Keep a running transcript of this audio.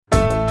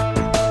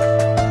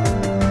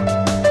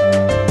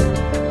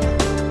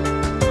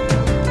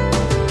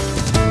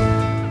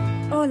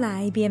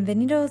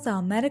bienvenidos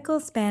al Medical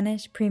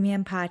Spanish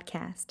Premium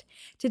Podcast.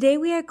 Today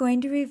we are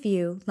going to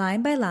review,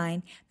 line by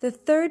line, the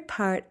third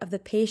part of the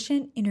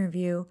patient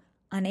interview,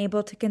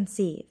 Unable to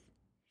Conceive,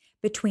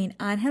 between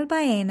Ángel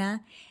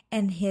Baena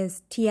and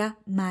his tia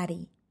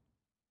Mari.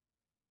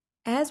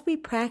 As we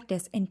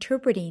practice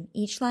interpreting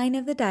each line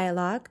of the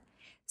dialogue,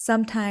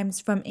 sometimes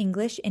from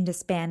English into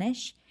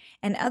Spanish,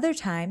 and other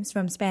times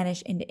from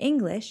Spanish into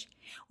English,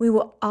 we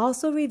will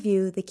also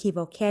review the key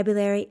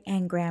vocabulary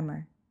and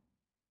grammar.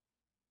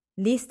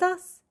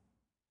 ¿Listos?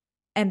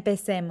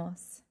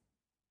 Empecemos.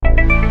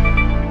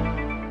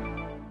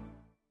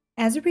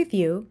 As a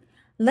review,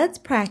 let's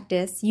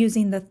practice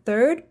using the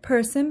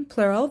third-person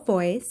plural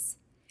voice,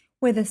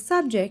 where the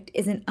subject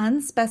is an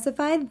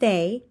unspecified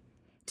they,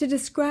 to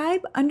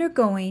describe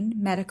undergoing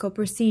medical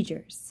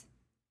procedures.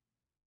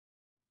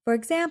 For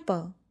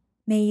example,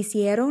 me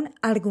hicieron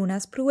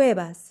algunas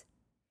pruebas.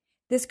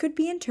 This could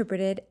be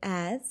interpreted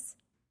as,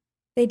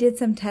 they did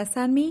some tests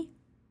on me,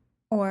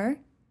 or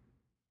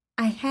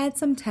I had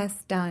some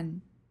tests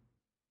done.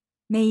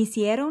 Me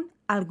hicieron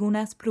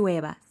algunas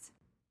pruebas.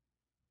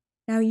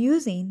 Now,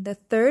 using the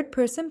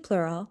third-person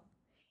plural,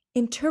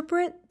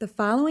 interpret the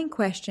following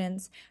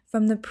questions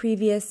from the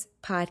previous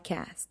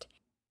podcast.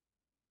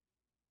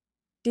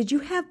 Did you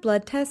have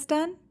blood tests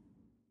done?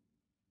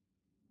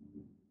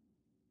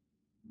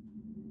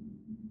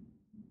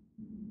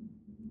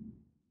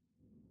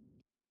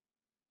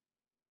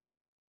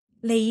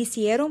 ¿Le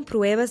hicieron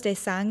pruebas de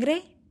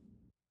sangre?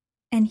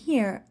 And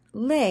here,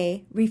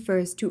 le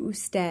refers to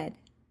usted.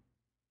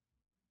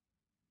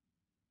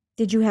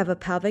 Did you have a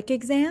pelvic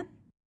exam?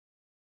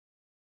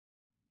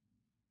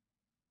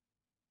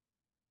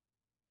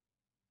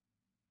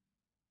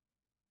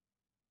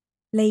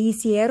 ¿Le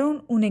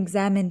hicieron un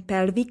examen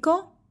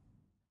pélvico?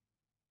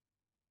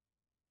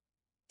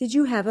 Did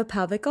you have a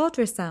pelvic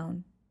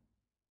ultrasound?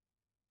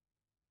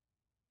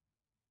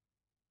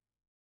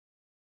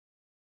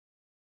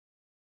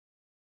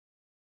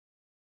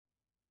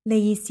 ¿Le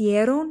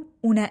hicieron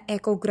una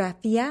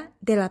ecografía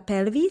de la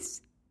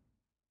pelvis?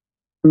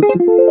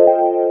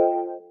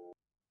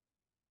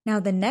 Now,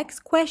 the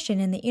next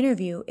question in the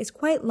interview is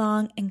quite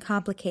long and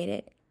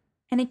complicated,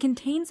 and it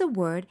contains a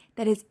word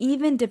that is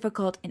even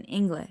difficult in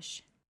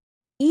English.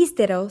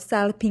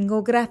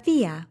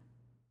 Hysterosalpingografía,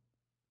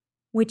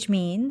 which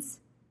means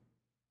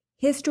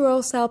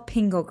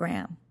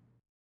hysterosalpingogram.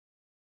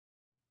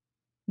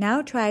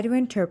 Now try to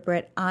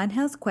interpret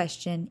Angel's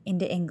question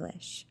into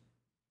English.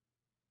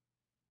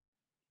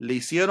 Le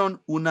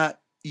hicieron una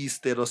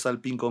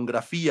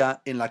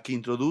histerosalpingografía en la que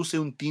introduce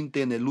un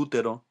tinte en el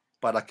útero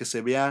para que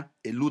se vea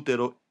el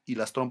útero y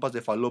las trompas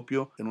de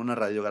falopio en una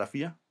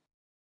radiografía.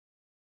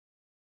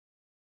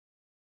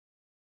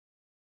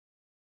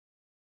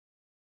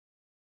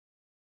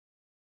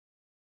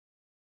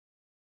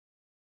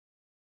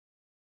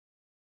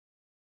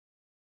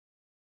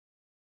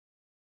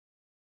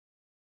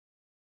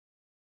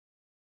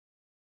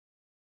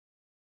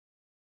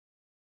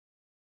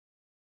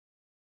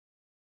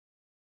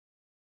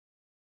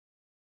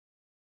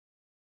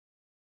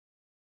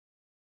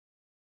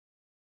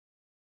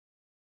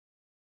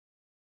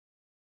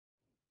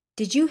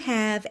 Did you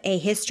have a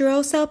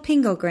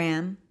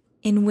hysterosalpingogram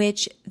in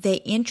which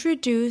they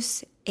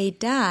introduce a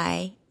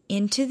dye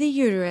into the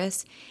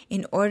uterus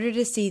in order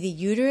to see the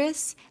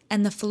uterus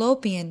and the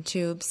fallopian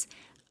tubes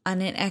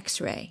on an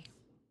X-ray?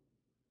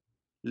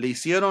 Le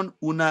hicieron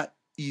una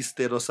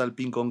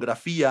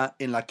histerosalpingografía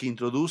en la que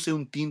introduce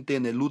un tinte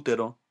en el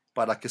útero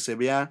para que se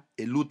vea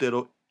el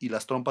útero y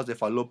las trompas de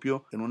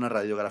falopio en una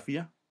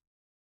radiografía.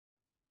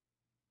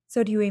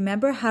 So do you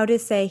remember how to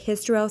say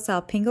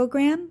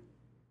hysterosalpingogram?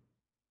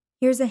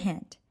 Here's a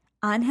hint.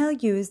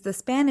 Ángel used the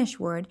Spanish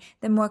word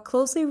that more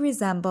closely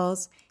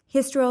resembles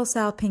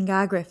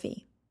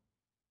hysterosalpingography.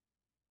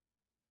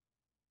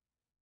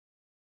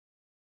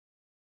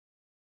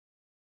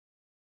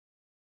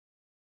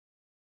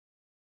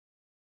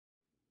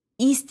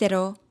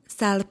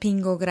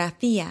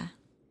 Histerosalpingografía.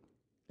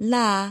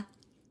 La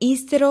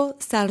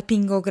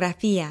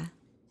histerosalpingografía.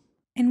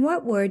 And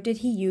what word did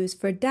he use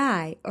for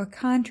dye or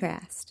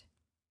contrast?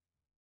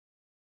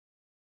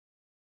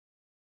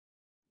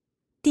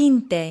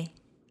 Tinte.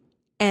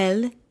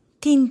 El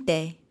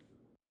tinte.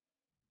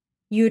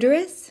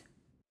 Uterus.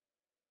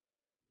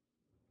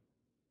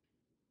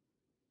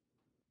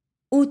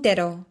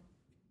 Útero.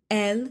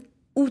 El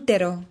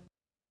útero.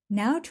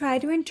 Now try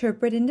to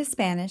interpret into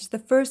Spanish the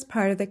first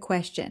part of the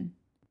question.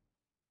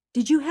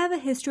 Did you have a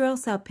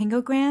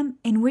hysterosalpingogram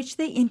in which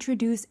they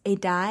introduce a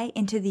dye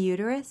into the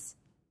uterus?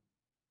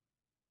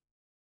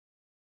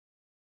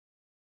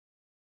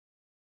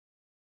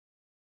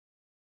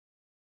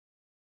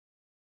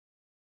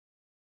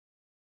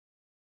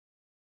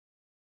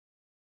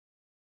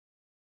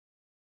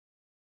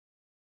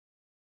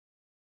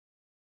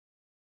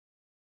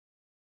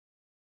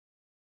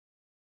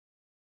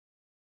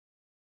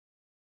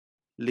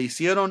 Le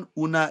hicieron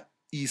una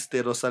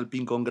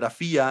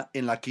histerosalpingografía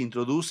en la que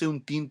introduce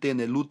un tinte en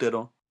el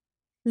útero.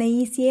 Le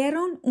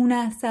hicieron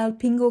una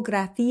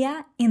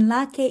salpingografía en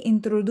la que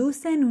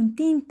introducen un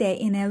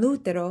tinte en el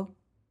útero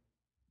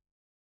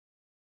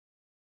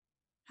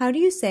How do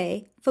you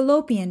say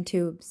fallopian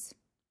tubes?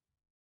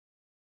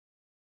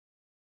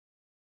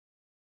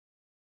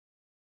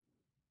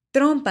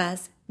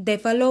 Trompas de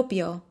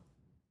falopio.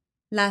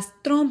 Las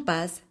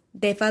trompas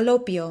de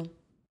falopio.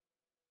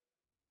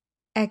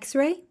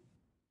 X-ray.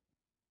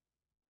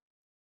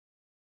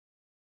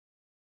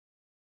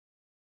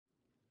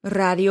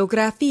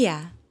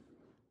 Radiografía.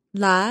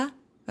 La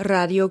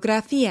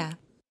radiografía.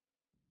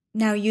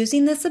 Now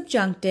using the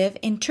subjunctive,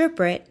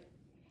 interpret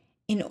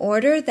in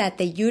order that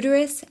the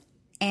uterus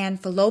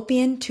and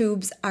fallopian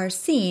tubes are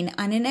seen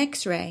on an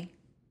X-ray.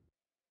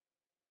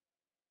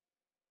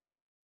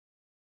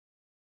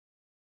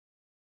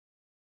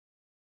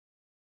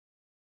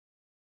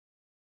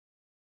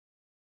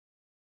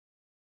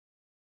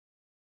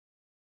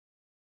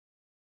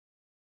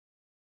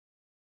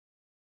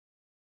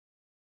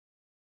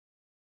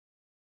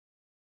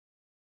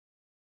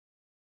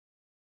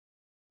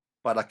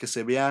 Para que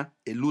se vea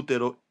el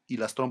útero y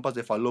las trompas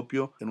de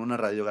falopio en una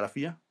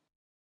radiografía.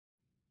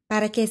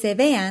 Para que se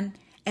vean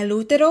el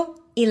útero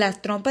y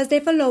las trompas de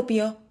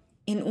falopio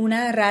en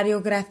una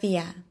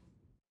radiografía.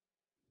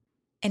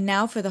 And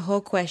now for the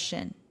whole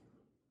question.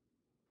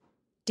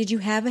 Did you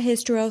have a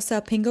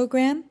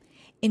hysterosalpingogram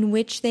in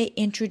which they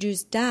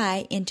introduced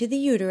dye into the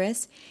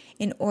uterus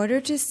in order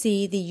to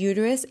see the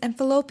uterus and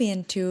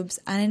fallopian tubes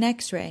on an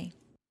X-ray?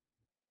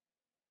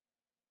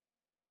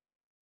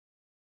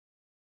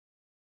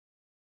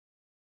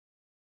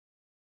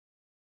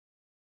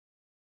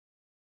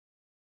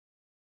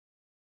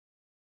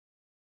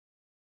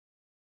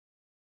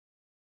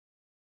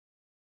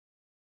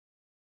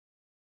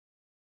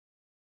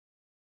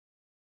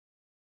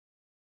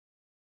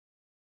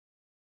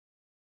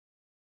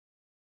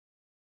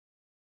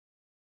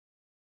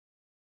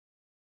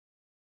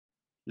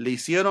 Le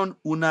hicieron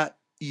una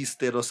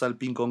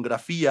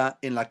histerosalpingografía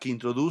en la que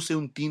introduce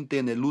un tinte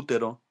en el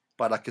útero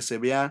para que se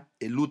vea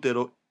el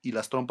útero y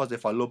las trompas de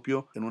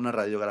falopio en una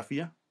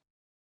radiografía.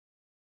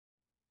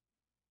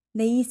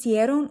 Le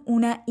hicieron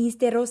una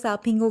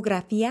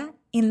histerosalpingografía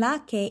en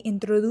la que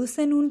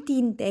introducen un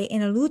tinte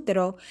en el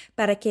útero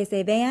para que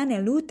se vean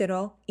el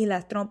útero y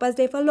las trompas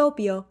de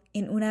falopio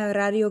en una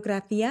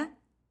radiografía.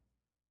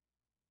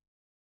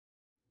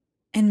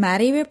 And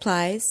Maddie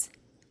replies,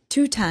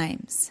 2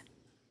 times.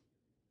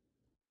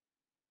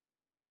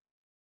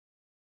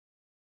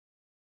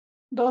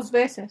 2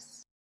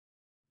 veces.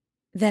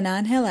 Then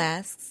Angel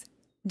asks,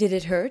 did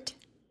it hurt?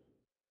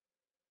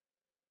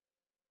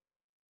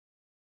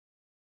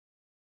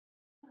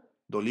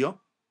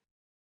 ¿Dolió?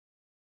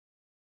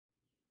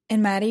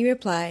 And Maddie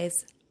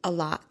replies, a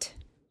lot.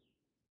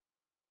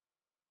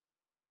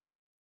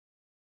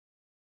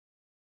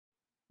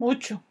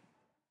 Mucho.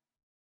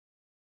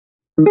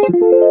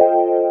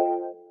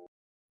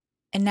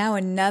 And now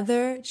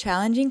another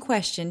challenging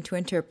question to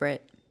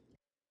interpret.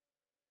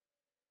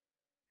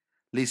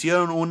 Le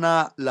hicieron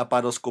una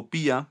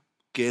laparoscopía,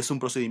 que es un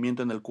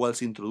procedimiento en el cual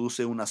se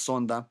introduce una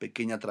sonda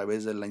pequeña a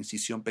través de la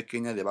incisión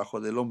pequeña debajo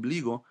del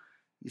ombligo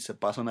y se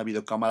pasa una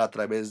videocámara a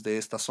través de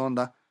esta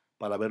sonda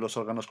para ver los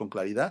órganos con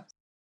claridad.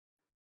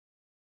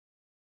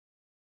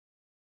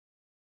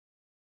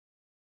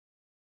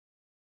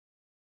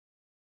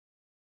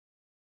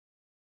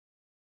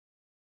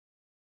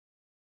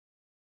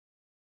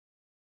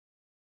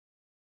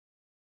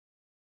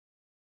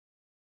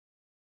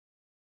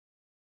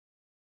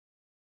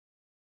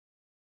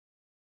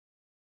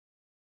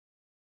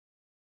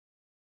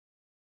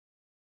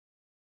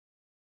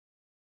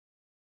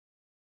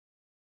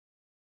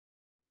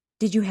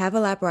 Did you have a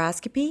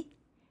laparoscopy?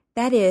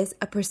 That is,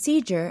 a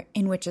procedure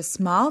in which a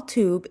small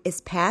tube is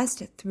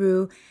passed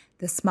through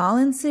the small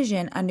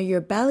incision under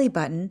your belly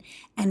button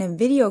and a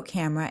video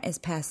camera is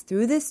passed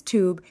through this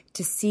tube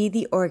to see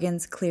the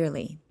organs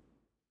clearly.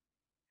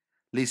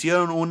 Le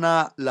hicieron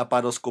una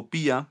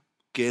laparoscopía,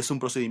 que es un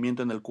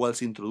procedimiento en el cual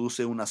se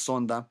introduce una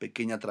sonda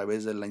pequeña a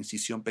través de la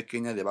incisión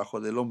pequeña debajo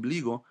del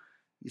ombligo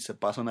y se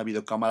pasa una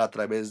videocámara a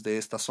través de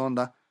esta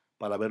sonda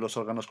para ver los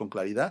órganos con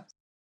claridad.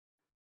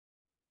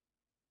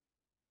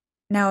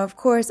 Now, of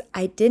course,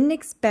 I didn't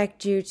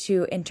expect you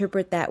to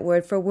interpret that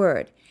word for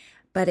word,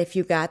 but if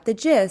you got the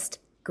gist,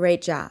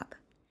 great job.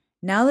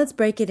 Now let's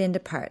break it into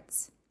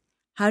parts.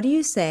 How do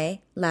you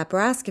say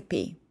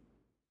laparoscopy?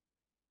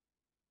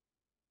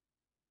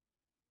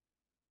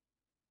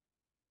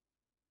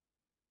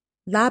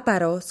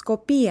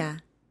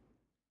 Laparoscopía.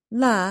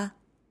 La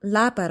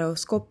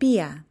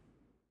laparoscopía.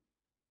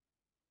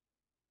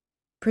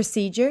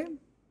 Procedure.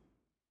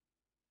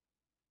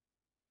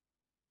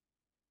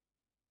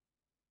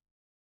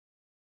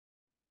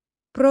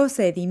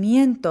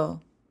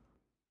 Procedimiento.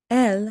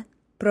 El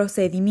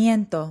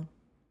procedimiento.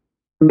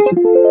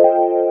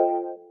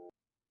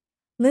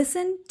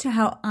 Listen to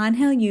how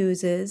Angel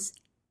uses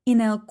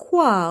in el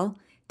cual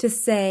to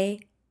say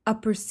a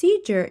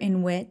procedure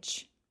in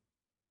which,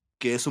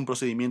 que es un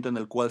procedimiento en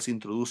el cual se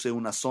introduce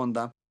una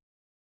sonda.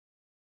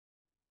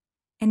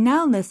 And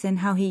now listen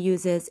how he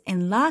uses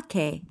en la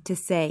que to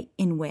say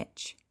in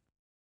which.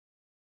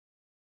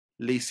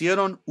 Le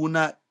hicieron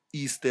una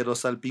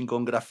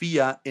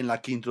histerosalpingografía en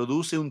la que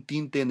introduce un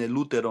tinte en el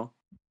útero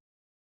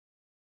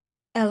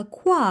El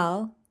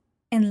cual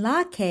and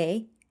la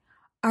que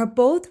are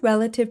both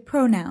relative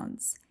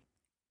pronouns,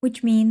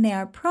 which mean they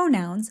are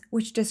pronouns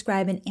which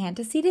describe an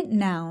antecedent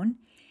noun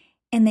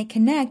and they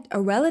connect a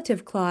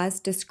relative clause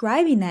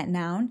describing that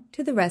noun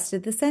to the rest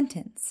of the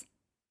sentence.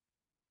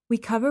 We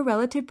cover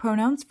relative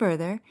pronouns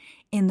further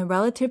in the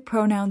Relative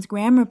Pronouns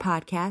Grammar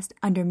podcast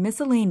under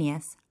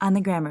Miscellaneous on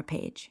the grammar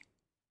page.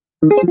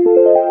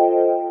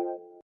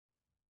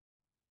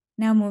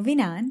 Now moving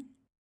on.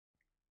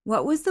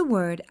 What was the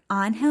word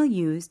Angel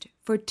used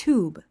for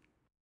tube?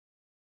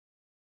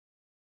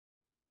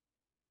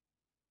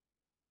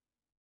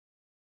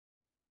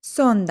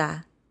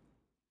 Sonda.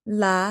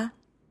 La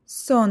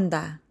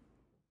sonda.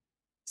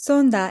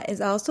 Sonda is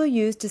also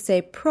used to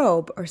say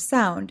probe or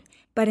sound,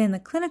 but in the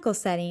clinical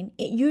setting,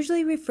 it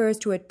usually refers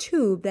to a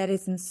tube that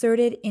is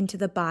inserted into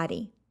the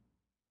body.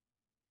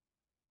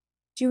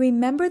 Do you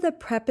remember the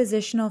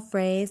prepositional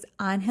phrase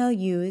Angel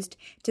used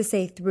to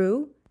say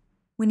through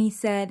when he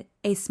said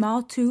a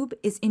small tube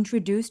is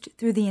introduced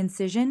through the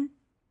incision?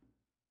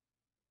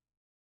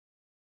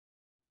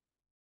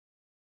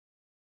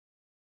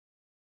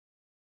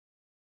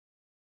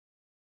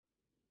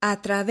 A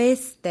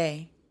través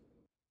de.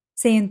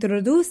 Se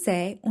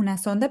introduce una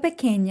sonda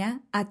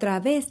pequeña a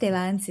través de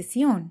la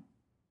incisión.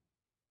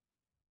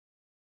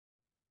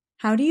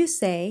 How do you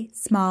say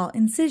small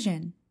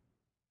incision?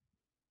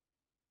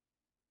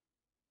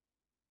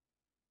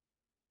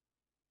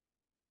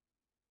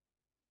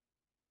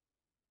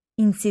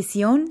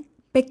 Incisión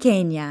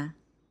pequeña.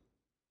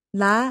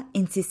 La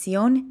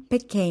incisión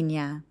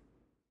pequeña.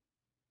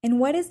 And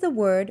what is the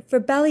word for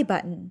belly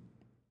button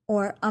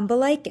or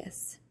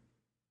umbilicus?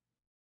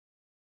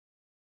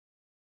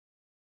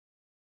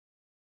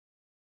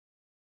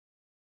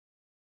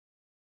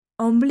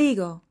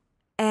 Ombligo.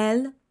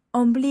 El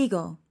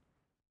ombligo.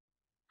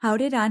 How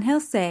did Angel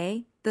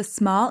say the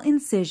small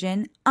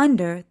incision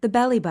under the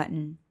belly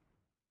button?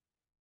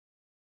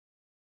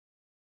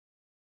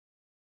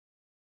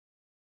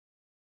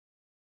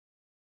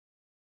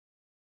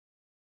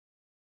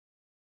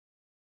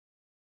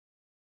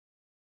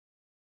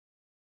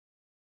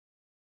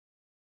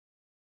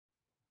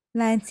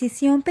 La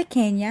incisión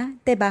pequeña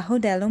debajo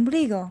del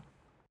ombligo.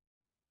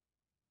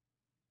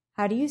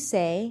 How do you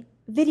say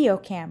video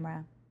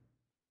camera?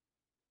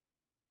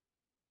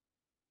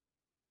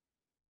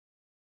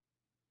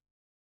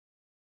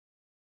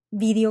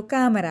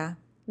 Videocámara.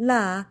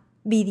 La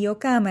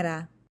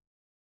videocámara.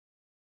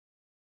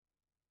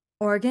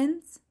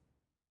 Organs?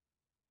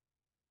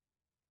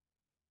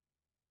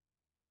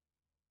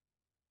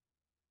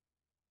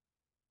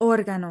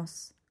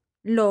 Órganos.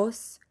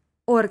 Los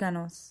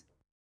órganos.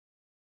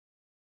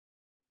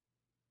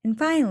 And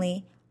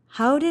finally,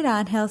 how did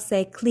Angel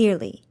say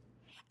clearly,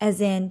 as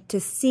in to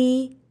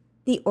see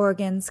the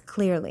organs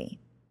clearly?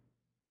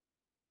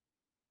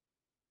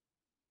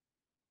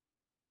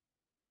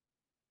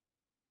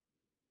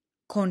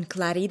 Con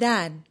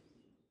claridad.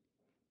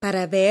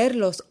 Para ver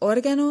los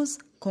órganos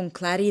con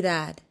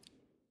claridad.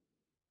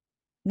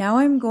 Now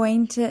I'm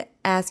going to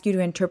ask you to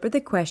interpret the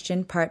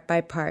question part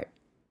by part.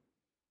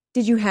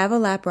 Did you have a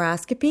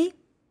laparoscopy?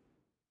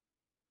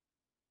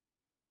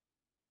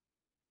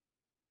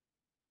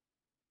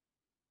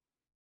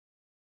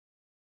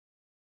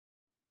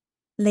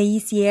 ¿Le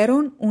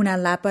hicieron una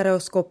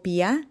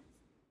laparoscopía?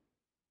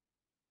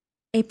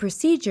 A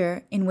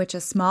procedure in which a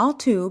small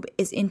tube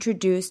is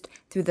introduced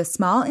through the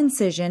small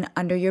incision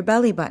under your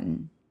belly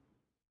button.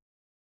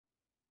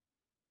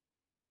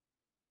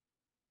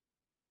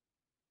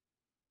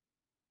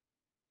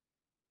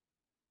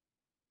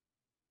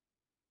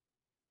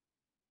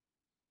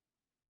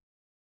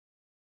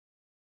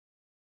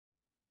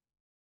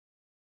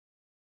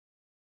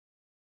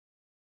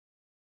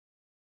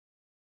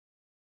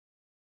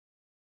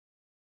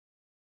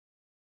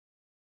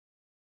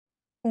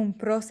 Un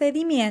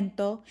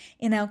procedimiento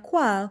en el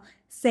cual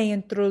se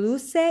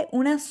introduce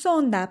una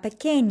sonda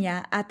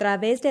pequeña a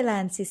través de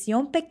la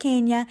incisión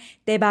pequeña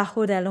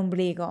debajo del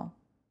ombligo.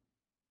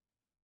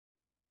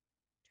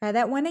 Try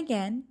that one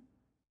again.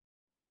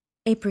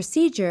 A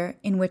procedure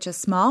in which a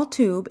small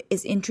tube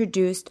is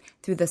introduced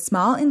through the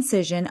small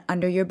incision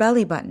under your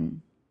belly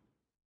button.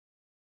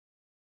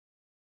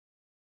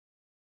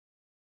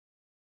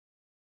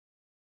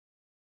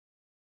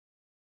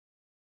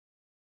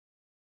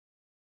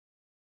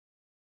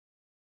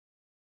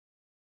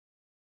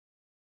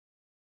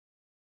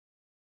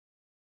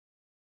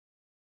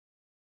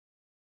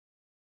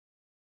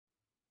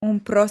 Un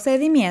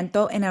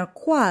procedimiento en el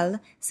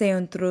cual se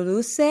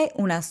introduce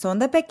una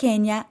sonda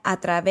pequeña a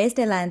través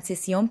de la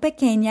incisión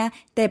pequeña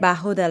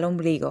debajo del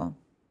ombligo.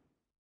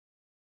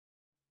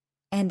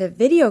 And a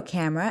video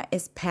camera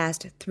is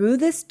passed through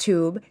this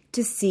tube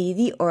to see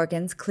the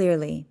organs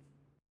clearly.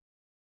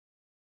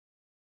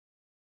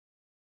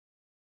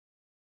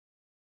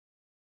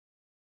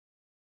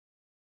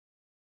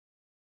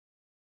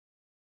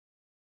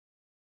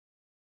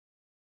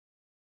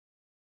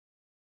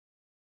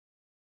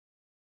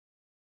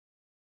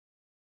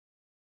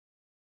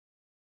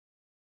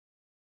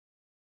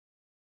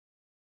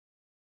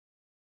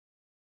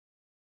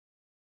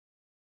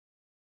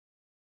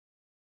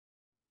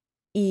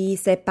 Y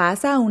se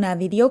pasa una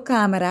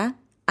videocámara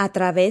a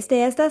través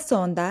de esta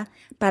sonda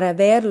para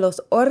ver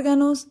los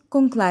órganos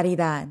con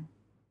claridad.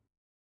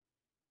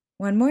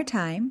 One more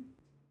time.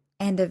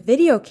 And a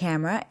video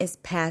camera is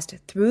passed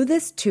through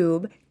this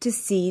tube to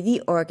see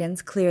the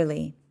organs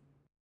clearly.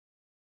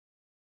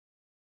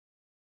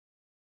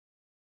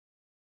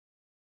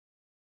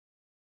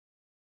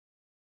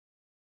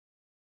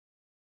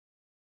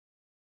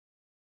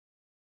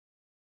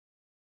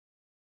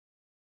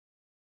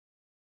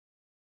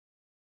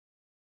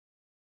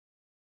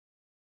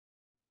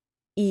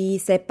 Y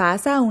se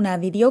pasa una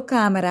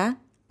videocámara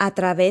a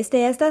través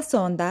de esta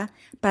sonda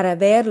para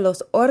ver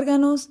los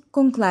órganos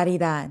con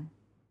claridad.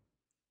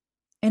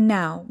 And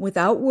now,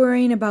 without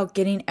worrying about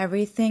getting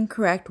everything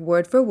correct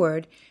word for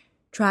word,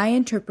 try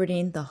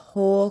interpreting the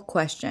whole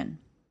question.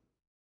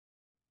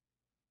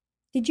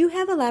 Did you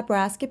have a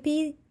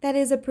laparoscopy? That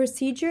is a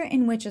procedure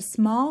in which a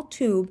small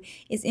tube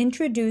is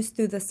introduced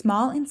through the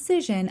small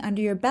incision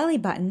under your belly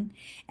button,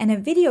 and a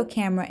video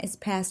camera is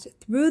passed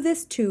through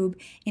this tube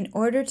in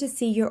order to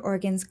see your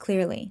organs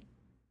clearly.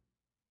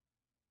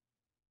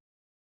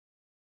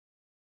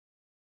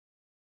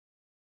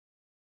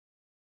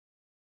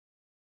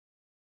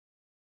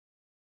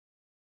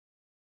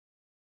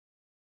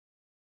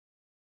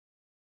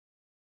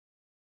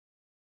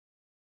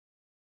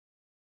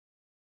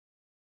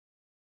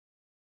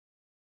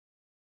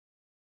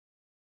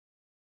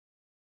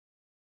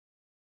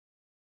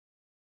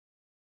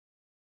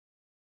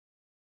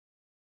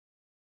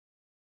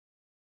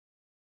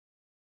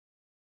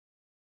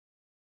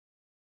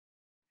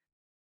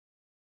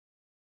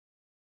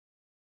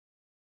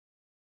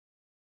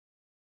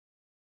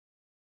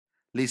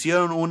 Le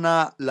hicieron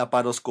una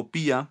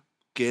laparoscopía,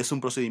 que es un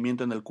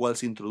procedimiento en el cual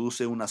se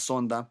introduce una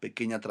sonda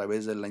pequeña a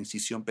través de la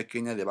incisión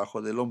pequeña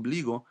debajo del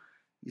ombligo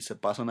y se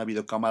pasa una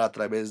videocámara a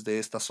través de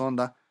esta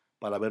sonda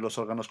para ver los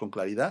órganos con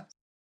claridad.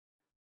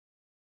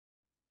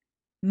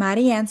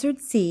 Mari answered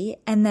sí,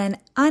 and then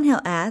Angel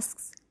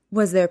asks,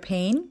 was there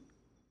pain?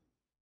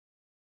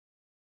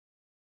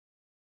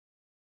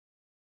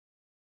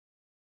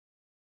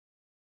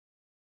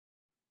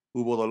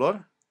 ¿Hubo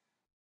dolor?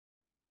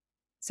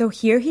 So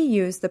here he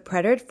used the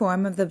preterite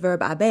form of the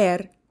verb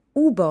haber,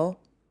 hubo,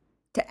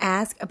 to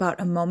ask about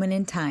a moment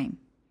in time.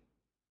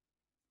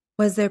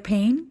 Was there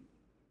pain?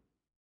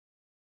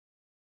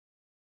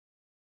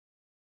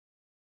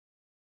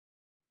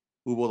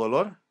 ¿Hubo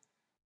dolor?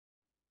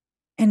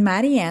 And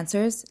Mari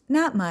answers,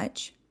 not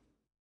much.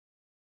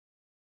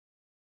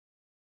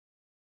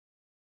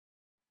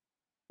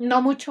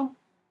 No mucho.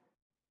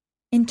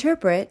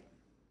 Interpret,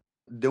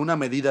 De una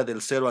medida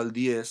del 0 al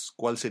 10,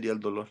 ¿cuál sería el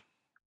dolor?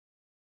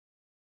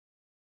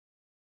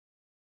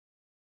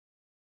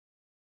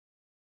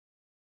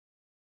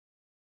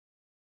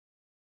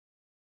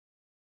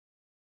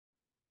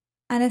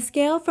 on a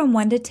scale from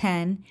 1 to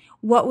 10,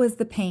 what was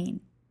the pain?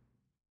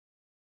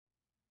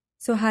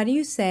 So how do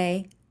you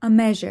say a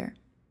measure?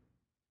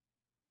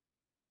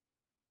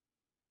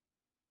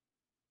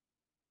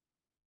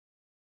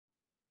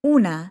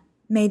 Una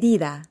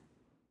medida.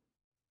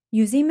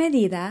 Using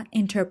medida,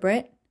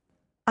 interpret,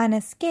 on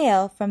a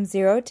scale from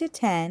 0 to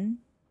 10,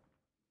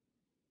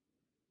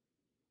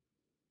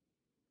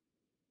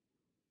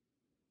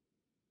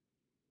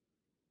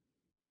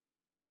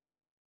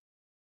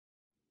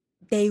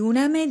 de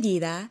una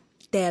medida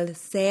del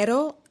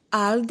 0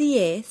 al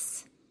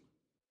 10.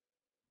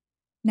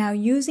 Now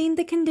using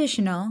the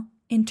conditional,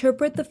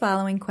 interpret the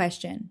following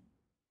question.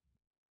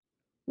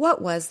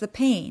 What was the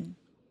pain?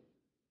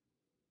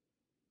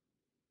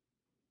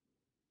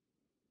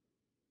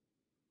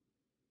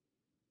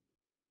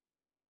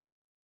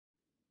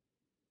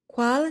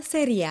 ¿Cuál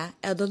sería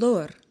el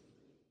dolor?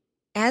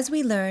 As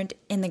we learned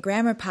in the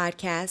grammar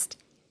podcast,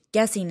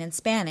 Guessing in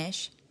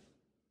Spanish,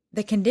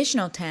 the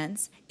conditional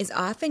tense is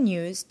often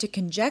used to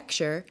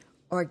conjecture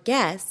or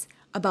guess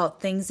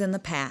about things in the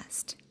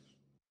past.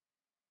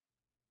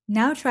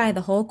 Now try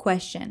the whole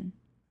question.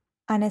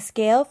 On a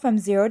scale from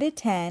 0 to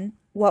 10,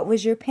 what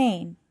was your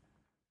pain?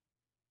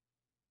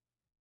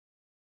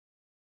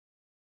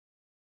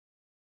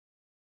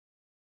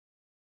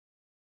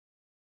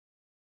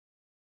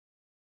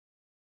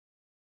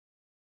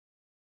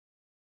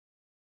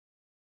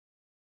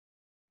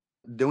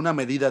 De una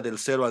medida del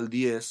 0 al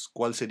 10,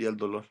 ¿cuál sería el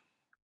dolor?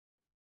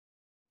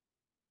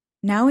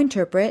 Now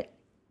interpret.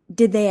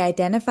 Did they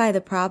identify the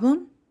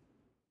problem?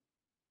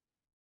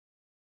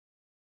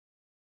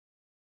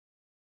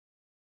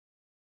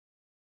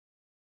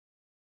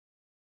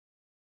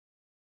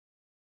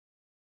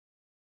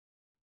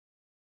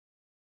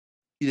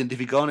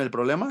 ¿Identificaron el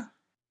problema?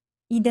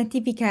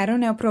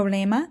 ¿Identificaron el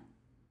problema?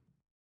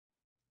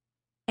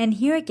 And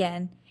here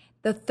again,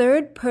 the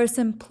third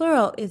person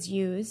plural is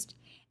used,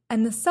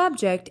 and the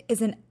subject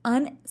is an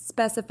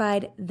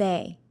unspecified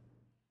they.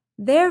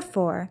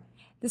 Therefore,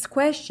 this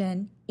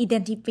question,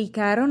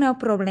 ¿identificaron el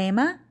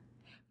problema?,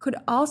 could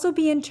also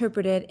be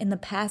interpreted in the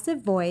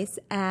passive voice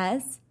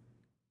as,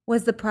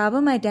 was the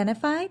problem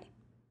identified?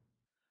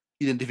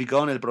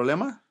 ¿Identificaron el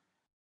problema?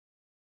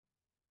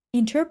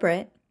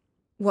 Interpret,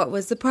 what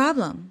was the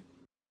problem?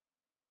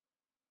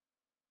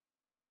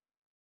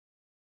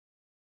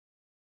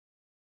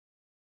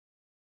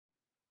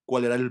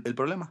 ¿Cuál era el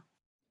problema?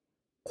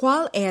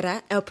 ¿Cuál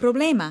era el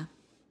problema?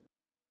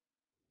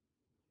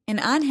 And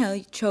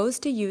Ángel chose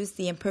to use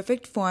the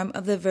imperfect form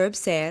of the verb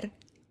ser,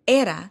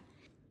 era,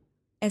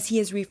 as he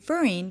is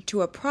referring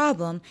to a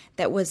problem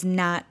that was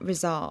not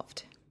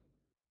resolved.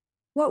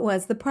 What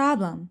was the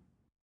problem?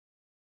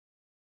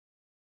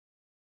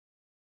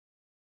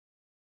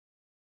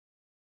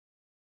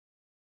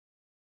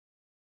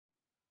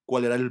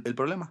 ¿Cuál era el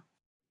problema?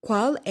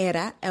 ¿Cuál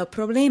era el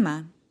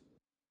problema?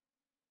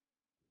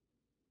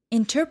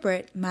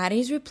 Interpret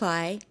Mari's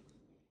reply,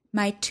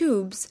 my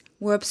tubes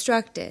were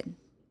obstructed.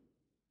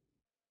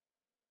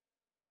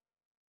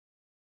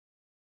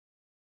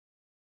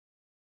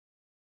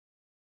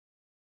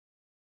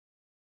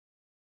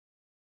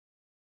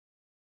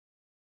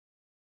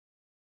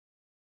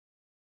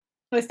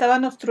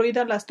 Estaban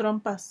obstruidas las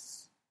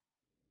trompas.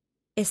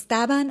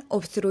 Estaban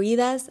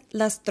obstruidas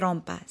las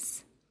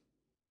trompas.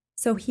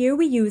 So here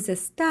we use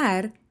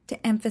estar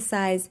to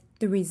emphasize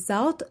the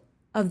result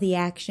of the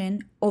action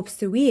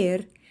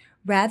obstruir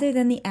rather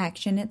than the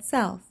action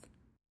itself.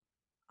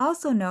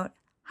 Also note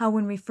how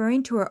when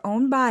referring to her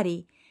own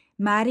body,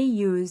 Mari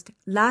used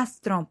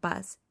las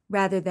trompas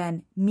rather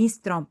than mis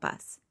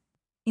trompas.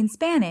 In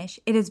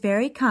Spanish, it is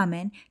very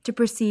common to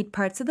precede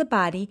parts of the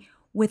body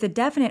with a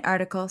definite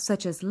article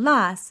such as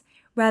las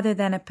rather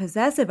than a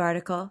possessive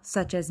article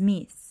such as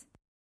mis.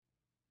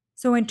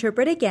 So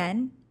interpret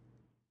again.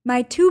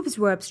 My tubes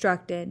were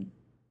obstructed.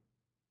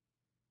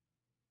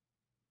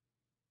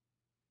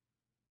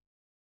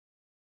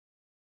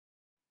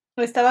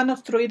 Estaban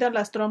obstruidas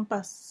las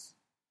trompas.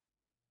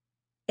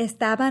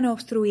 Estaban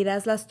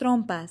obstruidas las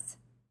trompas.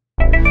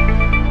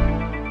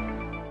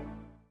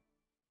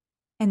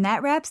 And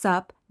that wraps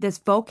up this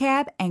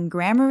vocab and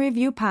grammar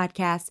review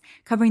podcast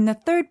covering the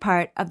third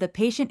part of the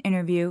patient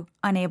interview,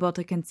 Unable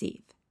to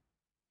Conceive.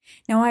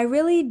 Now, I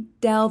really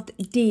delved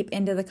deep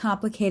into the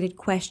complicated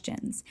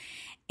questions,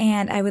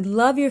 and I would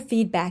love your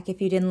feedback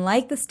if you didn't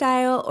like the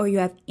style or you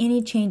have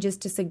any changes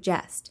to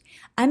suggest.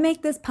 I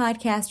make this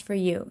podcast for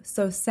you,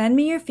 so send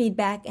me your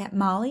feedback at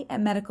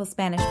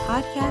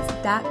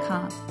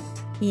molly@medicalspanishpodcast.com.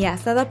 Y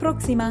hasta la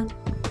próxima!